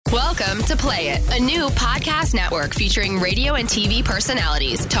Welcome to Play It, a new podcast network featuring radio and TV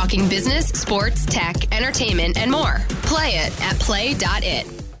personalities talking business, sports, tech, entertainment, and more. Play it at play.it.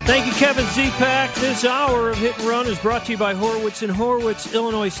 Thank you, Kevin Zipak. This hour of Hit and Run is brought to you by Horwitz & Horwitz,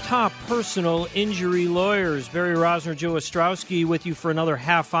 Illinois' top personal injury lawyers. Barry Rosner, Joe Ostrowski with you for another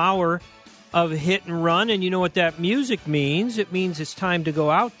half hour of Hit and Run. And you know what that music means. It means it's time to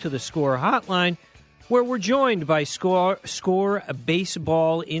go out to the Score Hotline, where we're joined by Score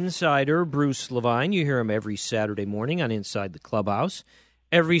baseball insider Bruce Levine. You hear him every Saturday morning on Inside the Clubhouse.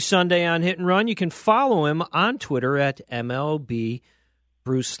 Every Sunday on Hit and Run, you can follow him on Twitter at MLB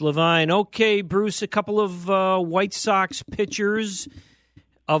Bruce Levine. Okay, Bruce, a couple of White Sox pitchers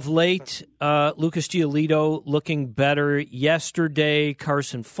of late. Lucas Giolito looking better yesterday.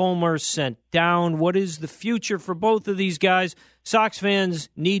 Carson Fulmer sent down. What is the future for both of these guys? Sox fans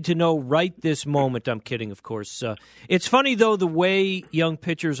need to know right this moment. I'm kidding, of course. It's funny, though, the way young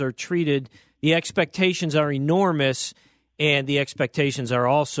pitchers are treated. The expectations are enormous, and the expectations are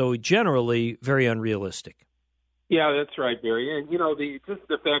also generally very unrealistic. Yeah, that's right, Barry. And, you know, just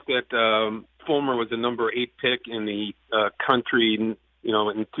the fact that Fulmer was the number 8 pick in the country, you know,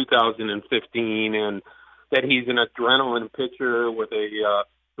 in 2015, and that he's an adrenaline pitcher with a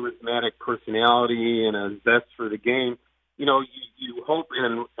charismatic personality and a zest for the game. You know, you hope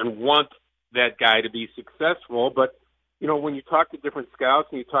and want that guy to be successful, but, you know, when you talk to different scouts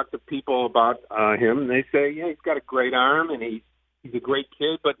and you talk to people about him, they say, yeah, he's got a great arm and he's a great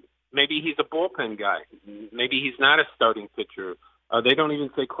kid, but maybe he's a bullpen guy. Maybe he's not a starting pitcher. They don't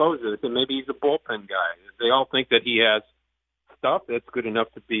even say closer. They say maybe he's a bullpen guy. They all think that he has stuff that's good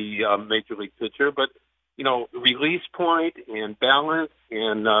enough to be a major league pitcher, but, you know, release point and balance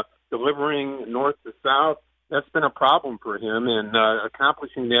and delivering north to south, that's been a problem for him, and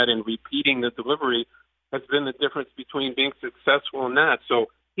accomplishing that and repeating the delivery has been the difference between being successful and not. So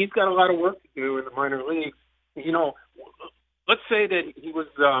he's got a lot of work to do in the minor leagues. You know, let's say that he was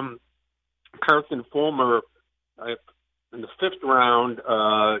Carson Fulmer in the 5th round,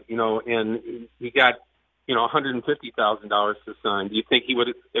 you know, and he got, you know, $150,000 to sign. Do you think they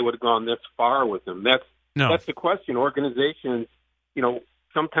would have gone this far with him? That's the question. Organizations, you know,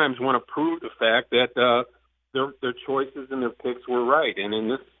 sometimes want to prove the fact that their choices and their picks were right, and in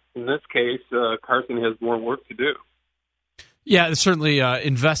this case, Carson has more work to do. Yeah, it's certainly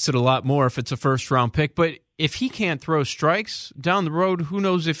invested a lot more if it's a first-round pick, but if he can't throw strikes down the road, who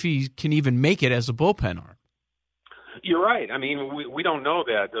knows if he can even make it as a bullpen arm? You're right. I mean, we don't know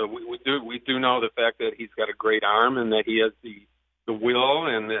that. We do know the fact that he's got a great arm and that he has the will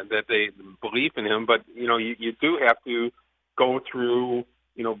and that they believe in him. But you know, you do have to go through,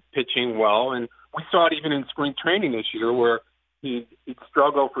 you know, pitching well, and we saw it even in spring training this year where he'd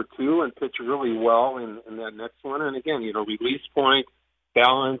struggle for 2 and pitch really well in that next one. And again, you know, release point,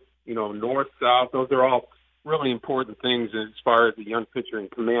 balance, you know, north south, those are all really important things as far as the young pitcher in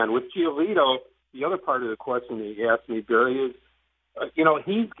command. With Giolito, the other part of the question that you asked me, Barry, is, you know,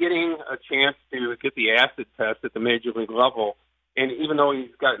 he's getting a chance to get the acid test at the major league level. And even though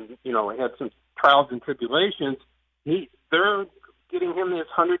he's gotten, you know, had some trials and tribulations, they're getting him his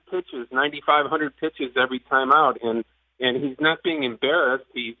 100 pitches, 9,500 pitches every time out. And he's not being embarrassed.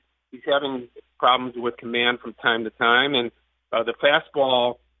 He's having problems with command from time to time. And the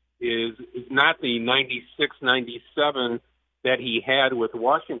fastball is not the 96, 97 that he had with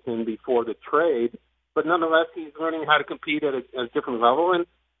Washington before the trade, but nonetheless, he's learning how to compete at a different level. And,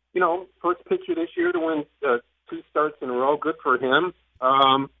 you know, first pitcher this year to win 2 starts in a row, good for him.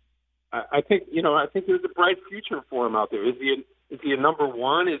 I think there's a bright future for him out there. Is he a number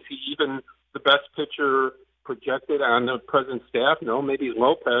 1? Is he even the best pitcher projected on the present staff? No, maybe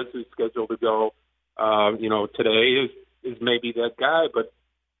Lopez, who's scheduled to go, you know, today is maybe that guy, but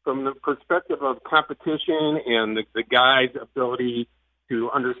from the perspective of competition and the guy's ability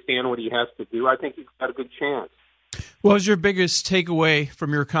to understand what he has to do, I think he's got a good chance. What was your biggest takeaway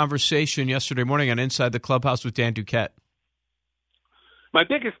from your conversation yesterday morning on Inside the Clubhouse with Dan Duquette? My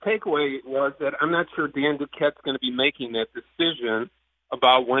biggest takeaway was that I'm not sure Dan Duquette's going to be making that decision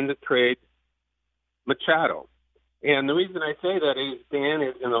about when to trade Machado. And the reason I say that is Dan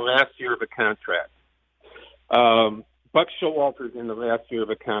is in the last year of a contract. Buck Showalter's in the last year of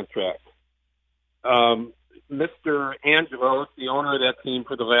a contract. Mr. Angelos, the owner of that team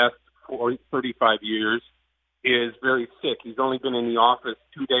for the last 35 years, is very sick. He's only been in the office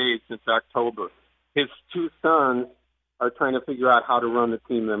 2 days since October. His 2 sons are trying to figure out how to run the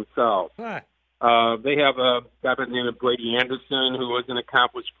team themselves. Right. They have a guy by the name of Brady Anderson, who was an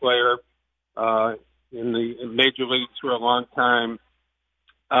accomplished player in the major leagues for a long time,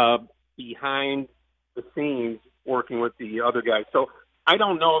 behind the scenes working with the other guys. So I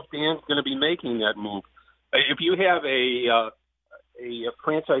don't know if Dan's going to be making that move. If you have a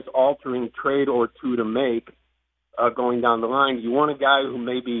franchise-altering trade or two to make going down the line, you want a guy who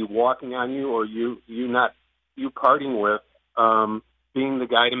may be walking on you or you parting with being the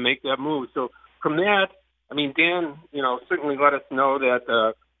guy to make that move. So from that, I mean, Dan, certainly let us know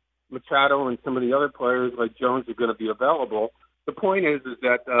that Machado and some of the other players like Jones are going to be available. The point is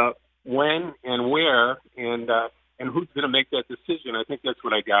that when and where and who's going to make that decision. I think that's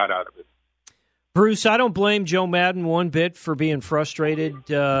what I got out of it. Bruce, I don't blame Joe Maddon one bit for being frustrated,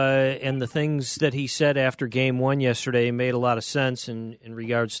 and the things that he said after Game 1 yesterday made a lot of sense in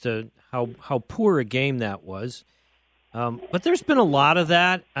regards to how poor a game that was. But there's been a lot of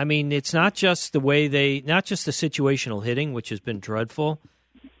that. I mean, it's not just not just the situational hitting, which has been dreadful,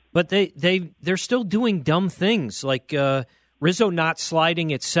 but they're still doing dumb things like Rizzo not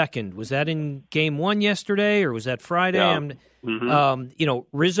sliding at second. Was that in Game 1 yesterday, or was that Friday? Yeah.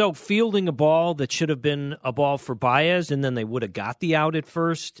 Rizzo fielding a ball that should have been a ball for Baez, and then they would have got the out at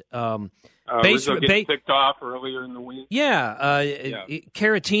first. Rizzo getting picked off earlier in the week.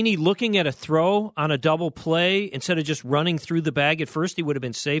 Caratini looking at a throw on a double play instead of just running through the bag at first. He would have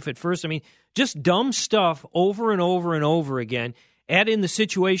been safe at first. I mean, just dumb stuff over and over and over again. Add in the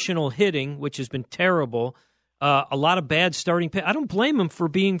situational hitting, which has been terrible. A lot of bad starting pitch. I don't blame him for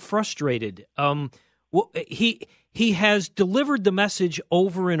being frustrated. He has delivered the message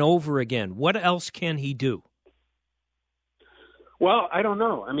over and over again. What else can he do? Well, I don't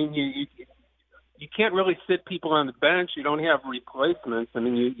know. I mean, you can't really sit people on the bench. You don't have replacements. I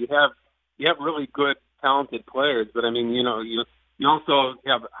mean, you have really good, talented players, but I mean, you also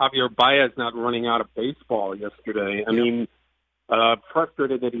have Javier Baez not running out of baseball yesterday. I mean,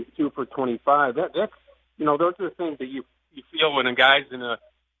 frustrated that he's 2 for 25. That's those are the things that you feel when a guy's in a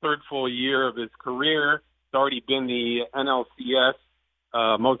third full year of his career. He's already been the NLCS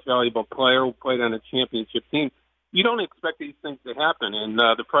most valuable player who played on a championship team. You don't expect these things to happen. And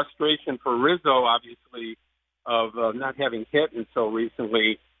the frustration for Rizzo, obviously, of not having hit until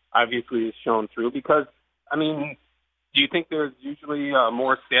recently, obviously is shown through. Because, I mean, do you think there's usually a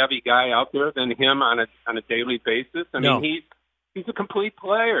more savvy guy out there than him on a daily basis? I mean, he's a complete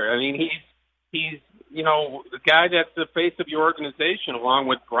player. I mean, he's the guy that's the face of your organization along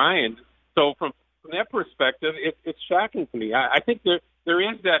with Brian. So from that perspective, it's shocking to me. I think there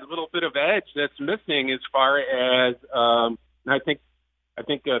is that little bit of edge that's missing as far as, and I think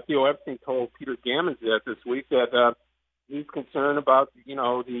Theo Epstein told Peter Gammons that this week that he's concerned about,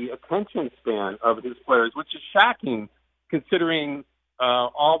 the attention span of his players, which is shocking considering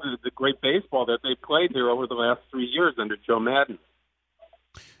all the great baseball that they played here over the last 3 years under Joe Maddon.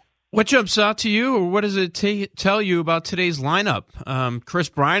 What jumps out to you, or what does it tell you about today's lineup? Chris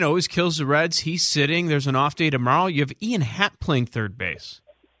Bryant always kills the Reds. He's sitting. There's an off day tomorrow. You have Ian Happ playing third base.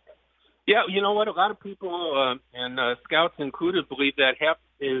 Yeah, you know what? A lot of people, and scouts included, believe that Happ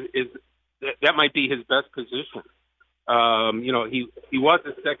that might be his best position. He was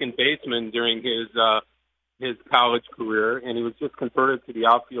a second baseman during his college career, and he was just converted to the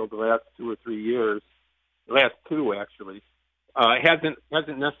outfield the last 2 or 3 years. The last 2, actually. Hasn't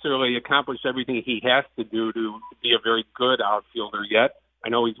necessarily accomplished everything he has to do to be a very good outfielder yet. I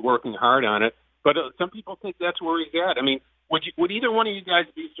know he's working hard on it, but some people think that's where he's at. I mean, would either one of you guys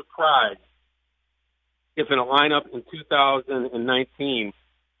be surprised if in a lineup in 2019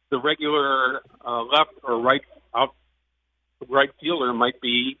 the regular left or right fielder might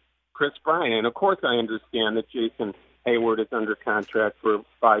be Chris Bryant? Of course, I understand that Jason Hayward is under contract for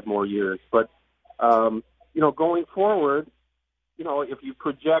 5 more years, but going forward. If you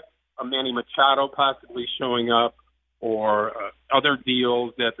project a Manny Machado possibly showing up or other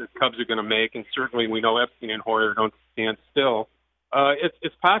deals that the Cubs are going to make, and certainly we know Epstein and Hoyer don't stand still,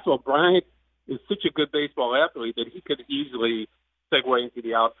 it's possible. Bryant is such a good baseball athlete that he could easily segue into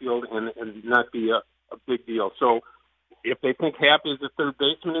the outfield and not be a big deal. So if they think Happ is a third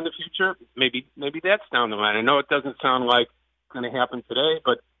baseman in the future, maybe that's down the line. I know it doesn't sound like it's going to happen today,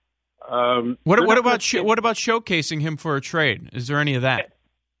 but what about showcasing him for a trade? Is there any of that?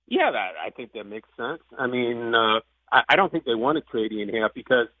 Yeah, I think that makes sense. I mean, I don't think they want to trade Ian Happ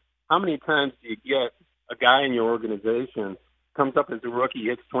because how many times do you get a guy in your organization comes up as a rookie,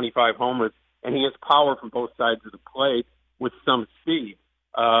 hits 25 homers, and he has power from both sides of the plate with some speed?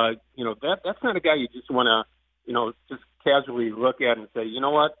 That's not a guy you just want to, just casually look at and say, you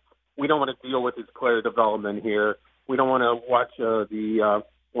know what, we don't want to deal with his player development here. We don't want to watch the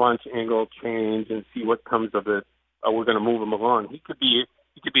launch angle change and see what comes of it. We're going to move him along. He could be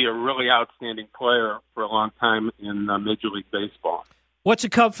a really outstanding player for a long time in Major League Baseball. What's a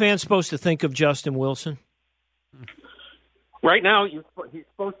Cub fan supposed to think of Justin Wilson? Right now, he's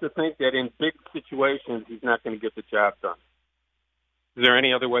supposed to think that in big situations he's not going to get the job done. Is there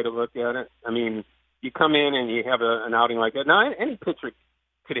any other way to look at it? I mean, you come in and you have an outing like that. Now, any pitcher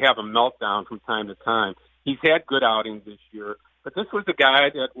could have a meltdown from time to time. He's had good outings this year, but this was a guy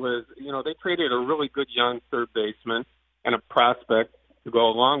that was, they traded a really good young third baseman and a prospect to go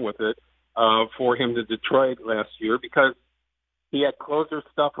along with it for him to Detroit last year because he had closer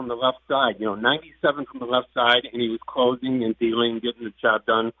stuff from the left side, 97 from the left side, and he was closing and dealing, getting the job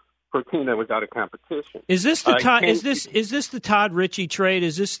done for a team that was out of competition. Is this the Todd? Is this the Todd Ritchie trade?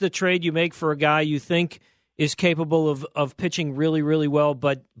 Is this the trade you make for a guy you think is capable of pitching really, really well,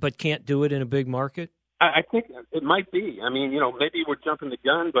 but can't do it in a big market? I think it might be. I mean, maybe we're jumping the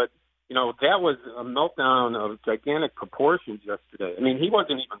gun, but that was a meltdown of gigantic proportions yesterday. I mean, he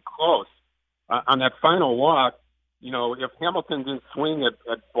wasn't even close on that final walk. If Hamilton didn't swing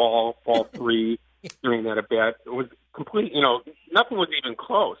at ball 3 during that at bat, it was complete. Nothing was even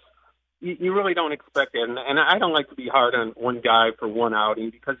close. You really don't expect that, and I don't like to be hard on one guy for one outing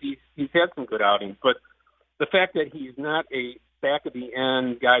because he's had some good outings. But the fact that he's not a back of the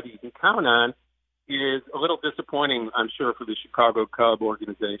end guy that you can count on is a little disappointing, I'm sure, for the Chicago Cub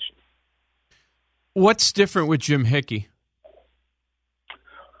organization. What's different with Jim Hickey?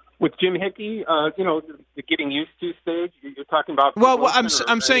 With Jim Hickey, the getting used to stage, you're talking about. Well,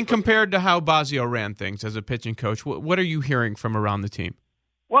 I'm saying compared to how Bosio ran things as a pitching coach, what are you hearing from around the team?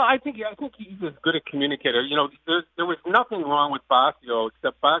 Well, I think he's as good a communicator. There was nothing wrong with Bosio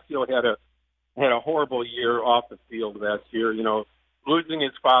except Bosio had a horrible year off the field last year. Losing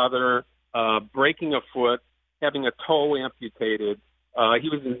his father, breaking a foot, having a toe amputated. He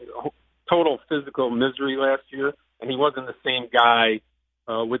was in total physical misery last year, and he wasn't the same guy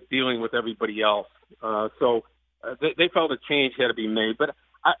with dealing with everybody else. So they felt a change had to be made. But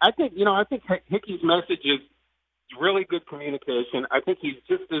I think Hickey's message is really good communication. I think he's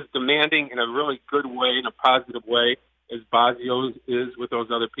just as demanding in a really good way, in a positive way, as Bosio is with those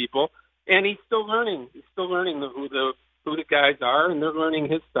other people. And he's still learning. He's still learning who the guys are, and they're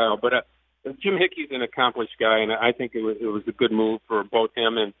learning his style. But Jim Hickey's an accomplished guy, and I think it was a good move for both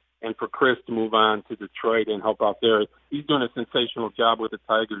him and for Chris to move on to Detroit and help out there. He's doing a sensational job with the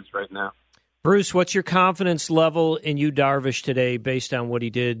Tigers right now. Bruce, what's your confidence level in Yu Darvish today based on what he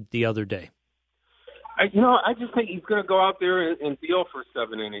did the other day? I just think he's going to go out there and deal for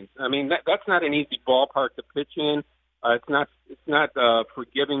 7 innings. I mean, that's not an easy ballpark to pitch in. It's not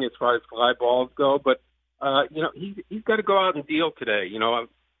forgiving as far as fly balls go, but he's got to go out and deal today.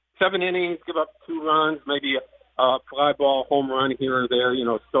 7 innings, give up 2 runs, maybe a fly ball, home run here or there,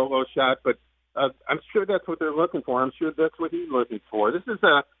 solo shot. But I'm sure that's what they're looking for. I'm sure that's what he's looking for. This is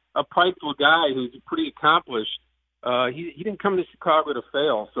a prideful guy who's pretty accomplished. He didn't come to Chicago to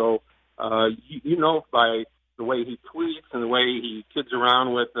fail, so. By the way he tweets and the way he kids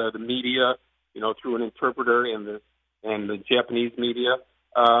around with the media, through an interpreter and the Japanese media,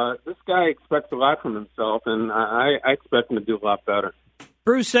 this guy expects a lot from himself, and I expect him to do a lot better.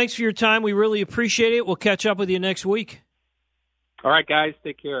 Bruce, thanks for your time. We really appreciate it. We'll catch up with you next week. All right, guys.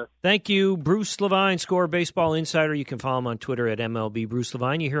 Take care. Thank you. Bruce Levine, Score Baseball Insider. You can follow him on Twitter at MLB Bruce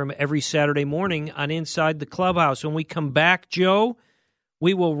Levine. You hear him every Saturday morning on Inside the Clubhouse. When we come back, Joe,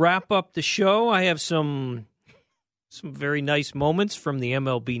 we will wrap up the show. I have some very nice moments from the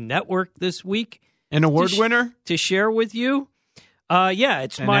MLB Network this week. An award winner? To share with you.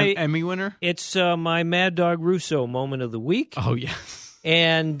 It's my Emmy winner? It's my Mad Dog Russo moment of the week. Oh, yes.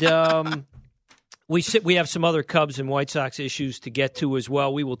 And we have some other Cubs and White Sox issues to get to as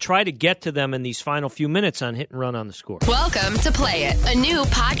well. We will try to get to them in these final few minutes on Hit and Run on the Score. Welcome to Play It, a new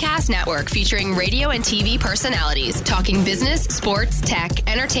podcast network featuring radio and TV personalities talking business, sports, tech,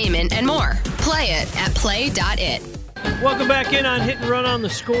 entertainment, and more. Play it at play.it. Welcome back in on Hit and Run on the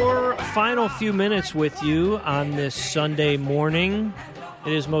Score. Final few minutes with you on this Sunday morning.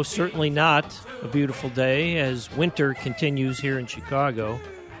 It is most certainly not a beautiful day as winter continues here in Chicago.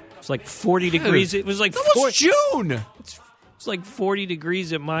 It's like 40 degrees. It was like June. It's like 40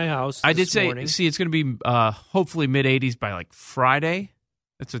 degrees at my house. I did say, morning. it's going to be hopefully mid-80s by like Friday.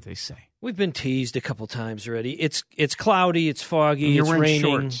 That's what they say. We've been teased a couple times already. It's cloudy. It's foggy. You're it's wearing raining.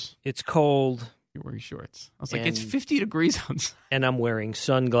 Shorts. It's cold. You're wearing shorts. I was like, it's 50 degrees outside. And I'm wearing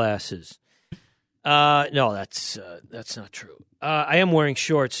sunglasses. No, that's not true. I am wearing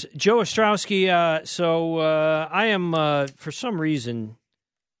shorts. Joe Ostrowski, so I am, for some reason,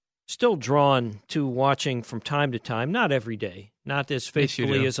 still drawn to watching from time to time, not every day, not as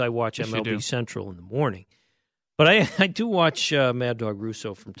faithfully as I watch MLB Central in the morning. But I do watch Mad Dog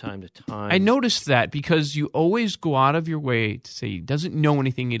Russo from time to time. I noticed that because you always go out of your way to say he doesn't know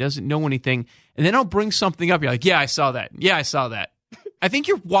anything, and then I'll bring something up. You're like, yeah, I saw that. Yeah, I saw that. I think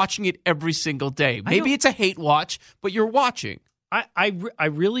you're watching it every single day. Maybe it's a hate watch, but you're watching. I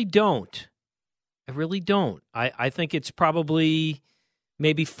really don't. I really don't. I think it's probably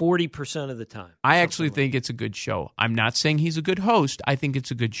maybe 40% of the time. I actually think it's a good show. I'm not saying he's a good host. I think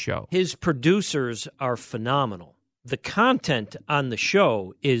it's a good show. His producers are phenomenal. The content on the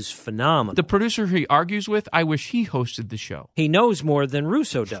show is phenomenal. The producer he argues with, I wish he hosted the show. He knows more than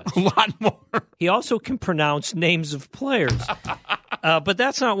Russo does. A lot more. He also can pronounce names of players. But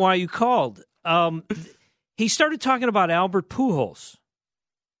that's not why you called. He started talking about Albert Pujols.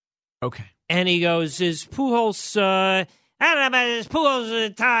 Okay. And he goes, is Pujols... I don't know about his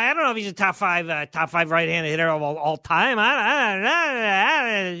Pujols. I don't know if he's a top five right-handed hitter of all time.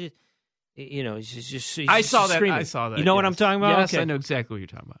 He's just I saw that. screaming. I saw that. You know what I'm talking about? Yes, okay. I know exactly what you're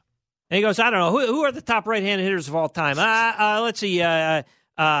talking about. And he goes, I don't know who are the top right-handed hitters of all time. Let's see,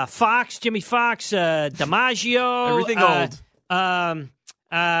 Fox, Jimmy Fox, DiMaggio, Everything old.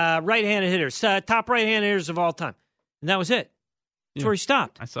 Right-handed hitters, top right-handed hitters of all time, and that was it. That's where he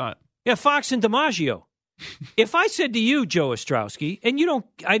stopped. I saw it. Yeah, Fox and DiMaggio. If I said to you, Joe Ostrowski, and you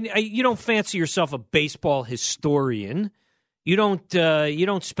don't fancy yourself a baseball historian, you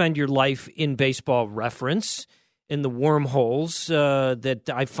don't spend your life in Baseball Reference in the wormholes that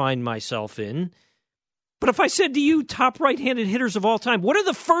I find myself in. But if I said to you, top right-handed hitters of all time, what are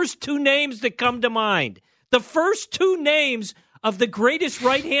the first two names that come to mind? The first two names of the greatest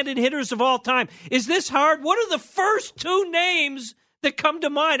right-handed hitters of all time. Is this hard? What are the first two names that come to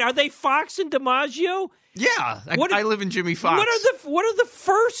mind? Are they Fox and DiMaggio? Yeah, I live in Jimmy Fox. What are the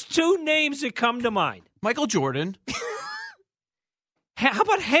first two names that come to mind? Michael Jordan. How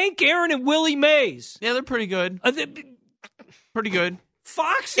about Hank Aaron and Willie Mays? Yeah, they're pretty good. Pretty good.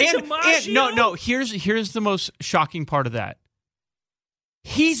 Fox and DiMaggio? No. Here's the most shocking part of that.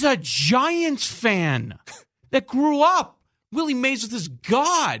 He's a Giants fan that grew up. Willie Mays was his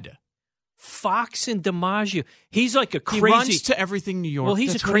god. Fox and DiMaggio. He's like a crazy. He runs to everything New York. Well,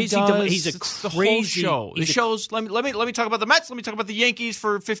 he's That's a crazy. He's a it's crazy the whole show. The show's. Let me talk about the Mets. Let me talk about the Yankees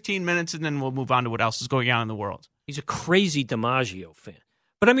for 15 minutes, and then we'll move on to what else is going on in the world. He's a crazy DiMaggio fan.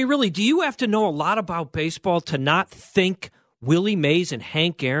 But I mean, really, do you have to know a lot about baseball to not think Willie Mays and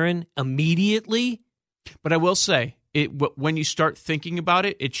Hank Aaron immediately? But I will say, when you start thinking about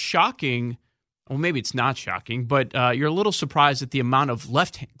it, it's shocking. Well, maybe it's not shocking, but you're a little surprised at the amount of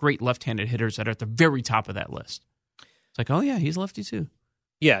great left-handed hitters that are at the very top of that list. It's like, oh yeah, he's lefty too.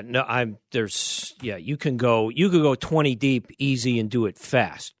 Yeah, no, you can go 20 deep easy and do it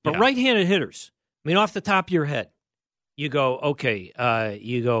fast. But right-handed hitters, I mean, off the top of your head, you go, okay, I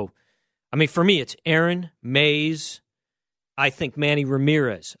mean, for me, it's Aaron, Mays, I think Manny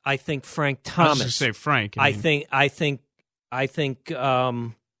Ramirez, I think Frank Thomas. I was going to say Frank. I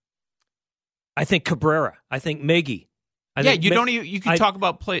think Cabrera. I think Miggy. You can talk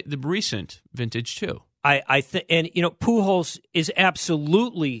about the recent vintage too. I think, and Pujols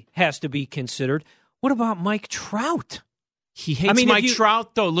absolutely has to be considered. What about Mike Trout? He hates Mike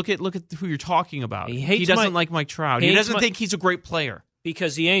Trout, though. Look at who you're talking about. He doesn't like Mike Trout. He doesn't think he's a great player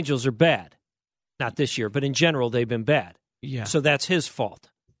because the Angels are bad. Not this year, but in general, they've been bad. Yeah, so that's his fault.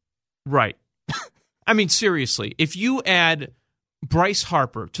 Right. I mean, seriously, if you add Bryce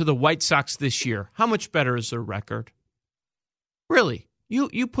Harper to the White Sox this year, how much better is their record? Really?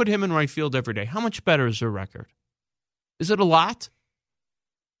 You put him in right field every day. How much better is their record? Is it a lot?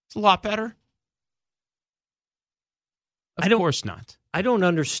 It's a lot better? Of course not. I don't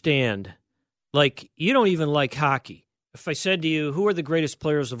understand. Like, you don't even like hockey. If I said to you, who are the greatest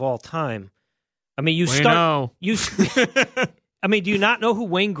players of all time? I mean, I mean, do you not know who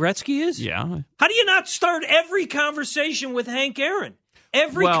Wayne Gretzky is? Yeah. How do you not start every conversation with Hank Aaron?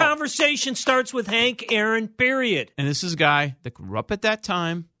 Every conversation starts with Hank Aaron, period. And this is a guy that grew up at that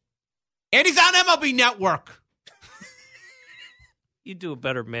time, and he's on MLB Network. You do a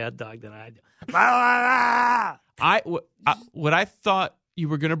better Mad Dog than I do. What I thought you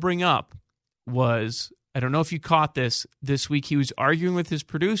were going to bring up was, I don't know if you caught this week, he was arguing with his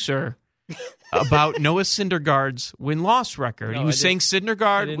producer about Noah Syndergaard's win-loss record. He was saying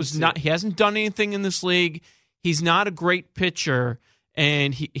Syndergaard he hasn't done anything in this league. He's not a great pitcher,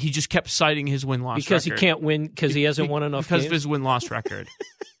 and he just kept citing his win-loss record. Because he can't win, because he hasn't won enough because games? of his win-loss record.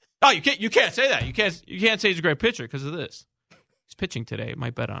 Oh, you can't say that. You can't say he's a great pitcher because of this. He's pitching today.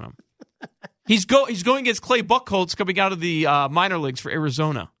 Might bet on him. He's going against Clay Buchholz coming out of the minor leagues for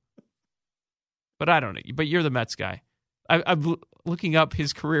Arizona. But I don't know. But you're the Mets guy. I'm looking up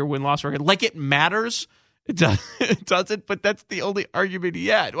his career win-loss record like it matters. It doesn't, but that's the only argument he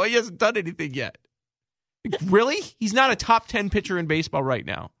had. Well, he hasn't done anything yet. Really? He's not a top 10 pitcher in baseball right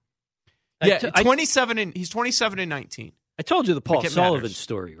now. Yeah, 27 and he's 27 and 19. I told you the Paul Sullivan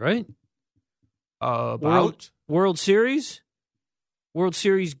story, right? About World Series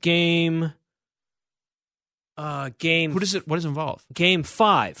game. Game. What does it involve? Game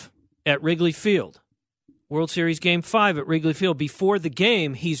 5 at Wrigley Field. World Series Game 5 at Wrigley Field. Before the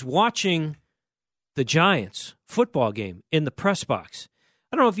game, he's watching the Giants football game in the press box.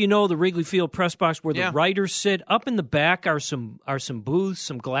 I don't know if you know the Wrigley Field press box where the writers sit. Up in the back are some booths,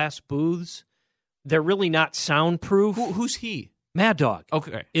 some glass booths. They're really not soundproof. Who's he? Mad Dog.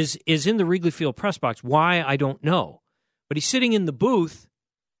 Okay. Is in the Wrigley Field press box. Why, I don't know. But he's sitting in the booth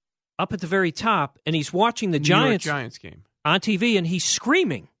up at the very top, and he's watching the Giants game on TV, and he's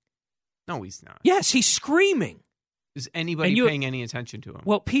screaming. No, he's not. Yes, he's screaming. Is anybody paying any attention to him?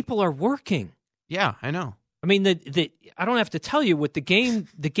 Well, people are working. Yeah, I know. I mean, I don't have to tell you with the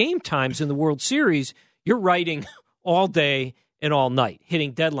game times in the World Series, you're writing all day and all night,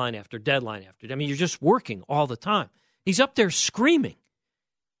 hitting deadline after deadline after. I mean, you're just working all the time. He's up there screaming,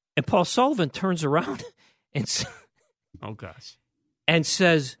 and Paul Sullivan turns around and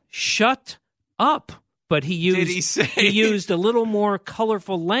says, "Shut up." But he used Did he say? He used a little more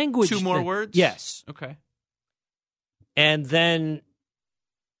colorful language. 2 more words? Yes. Okay. And then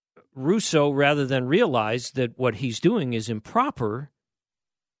Russo, rather than realize that what he's doing is improper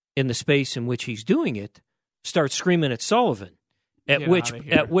in the space in which he's doing it, starts screaming at Sullivan. At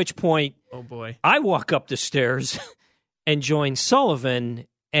which point, oh boy, I walk up the stairs and join Sullivan,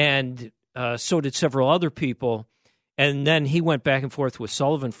 and so did several other people. And then he went back and forth with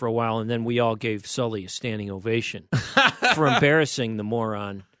Sullivan for a while, and then we all gave Sully a standing ovation for embarrassing the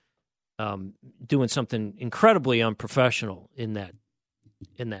moron, doing something incredibly unprofessional in that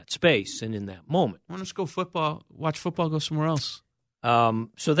space and in that moment. I want to go watch football, go somewhere else.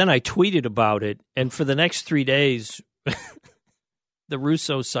 So then I tweeted about it, and for the next 3 days, the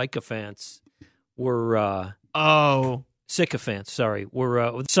Russo sycophants were sycophants. Sorry,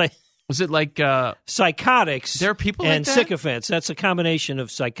 were was it like psychotics? There are people and like that? sycophants. That's a combination of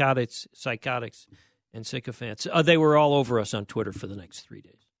psychotics, and sycophants. They were all over us on Twitter for the next 3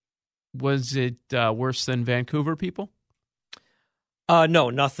 days. Was it worse than Vancouver people? No,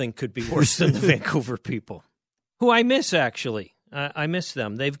 nothing could be worse than the Vancouver people, who I miss, actually. I miss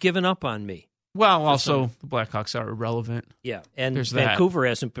them. They've given up on me. Well, also, the Blackhawks are irrelevant. Yeah, and There's Vancouver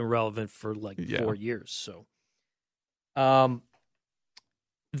hasn't been relevant for 4 years. So,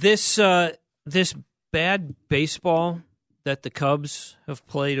 this bad baseball that the Cubs have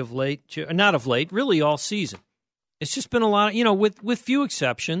played of late, not of late, really all season. It's just been a lot of, with few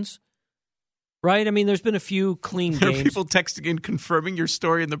exceptions. Right? I mean, there's been a few clean There games. are people texting and confirming your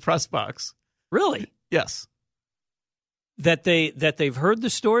story in the press box. Really? Yes. That they've heard the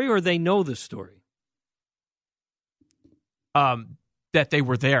story or they know the story? That they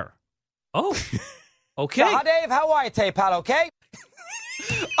were there. Oh. Okay. Hi, Dave. How are you, Tay Pal? Okay?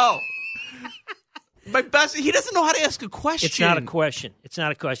 Oh. My best. He doesn't know how to ask a question. It's not a question.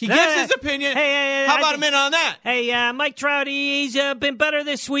 He gives his opinion. Hey, how about a minute on that? Hey, Mike Trout, he's been better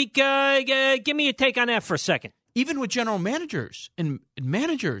this week. Give me a take on that for a second. Even with general managers and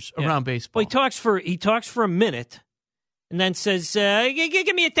managers around baseball. Well, he talks for a minute and then says,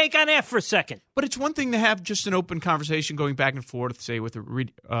 give me a take on that for a second. But it's one thing to have just an open conversation going back and forth, say, with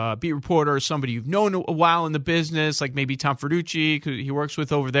a beat reporter or somebody you've known a while in the business, like maybe Tom Ferrucci, who he works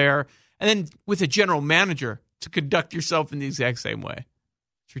with over there. And then with a general manager to conduct yourself in the exact same way.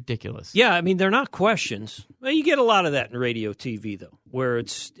 It's ridiculous. Yeah, I mean, they're not questions. Well, you get a lot of that in radio, TV, though, where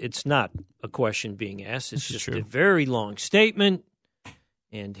it's not a question being asked. It's just a very long statement.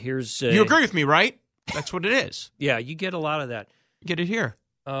 And here's... you agree with me, right? That's what it is. Yeah, you get a lot of that. Get it here.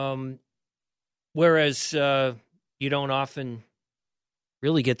 Whereas you don't often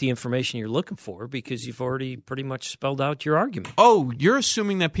really get the information you're looking for because you've already pretty much spelled out your argument. Oh, you're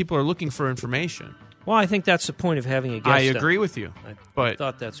assuming that people are looking for information. Well, I think that's the point of having a guest. I agree with you. I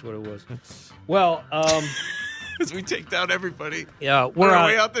thought that's what it was. Well, as we take down everybody. Yeah, we're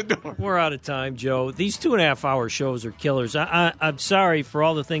way out the door. We're out of time, Joe. These 2.5-hour shows are killers. I'm sorry for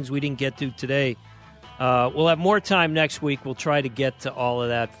all the things we didn't get to today. We'll have more time next week. We'll try to get to all of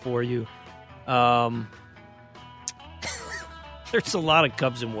that for you. There's a lot of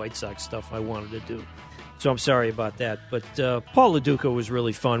Cubs and White Sox stuff I wanted to do. So I'm sorry about that. But Paul LaDuca was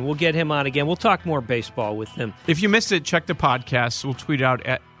really fun. We'll get him on again. We'll talk more baseball with him. If you missed it, check the podcast. We'll tweet out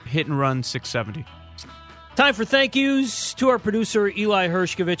at Hit and Run 670. Time for thank yous to our producer, Eli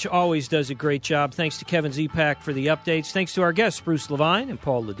Hershkovich. Always does a great job. Thanks to Kevin Zepak for the updates. Thanks to our guests, Bruce Levine and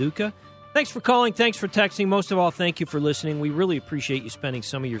Paul LaDuca. Thanks for calling. Thanks for texting. Most of all, thank you for listening. We really appreciate you spending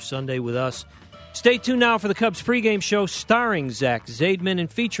some of your Sunday with us. Stay tuned now for the Cubs pregame show starring Zach Zaidman and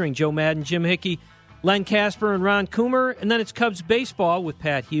featuring Joe Madden, Jim Hickey, Len Casper, and Ron Coomer. And then it's Cubs baseball with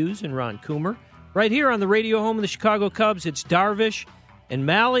Pat Hughes and Ron Coomer. Right here on the radio home of the Chicago Cubs, it's Darvish and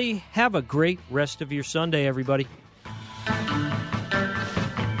Malley. Have a great rest of your Sunday, everybody.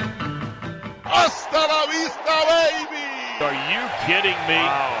 Hasta la vista, baby! Are you kidding me?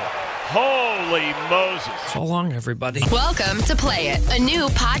 Wow. Holy Moses. So long, everybody. Welcome to Play It, a new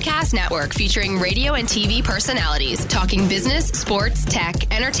podcast network featuring radio and TV personalities talking business, sports,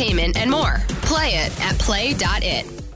 tech, entertainment, and more. Play it at play.it.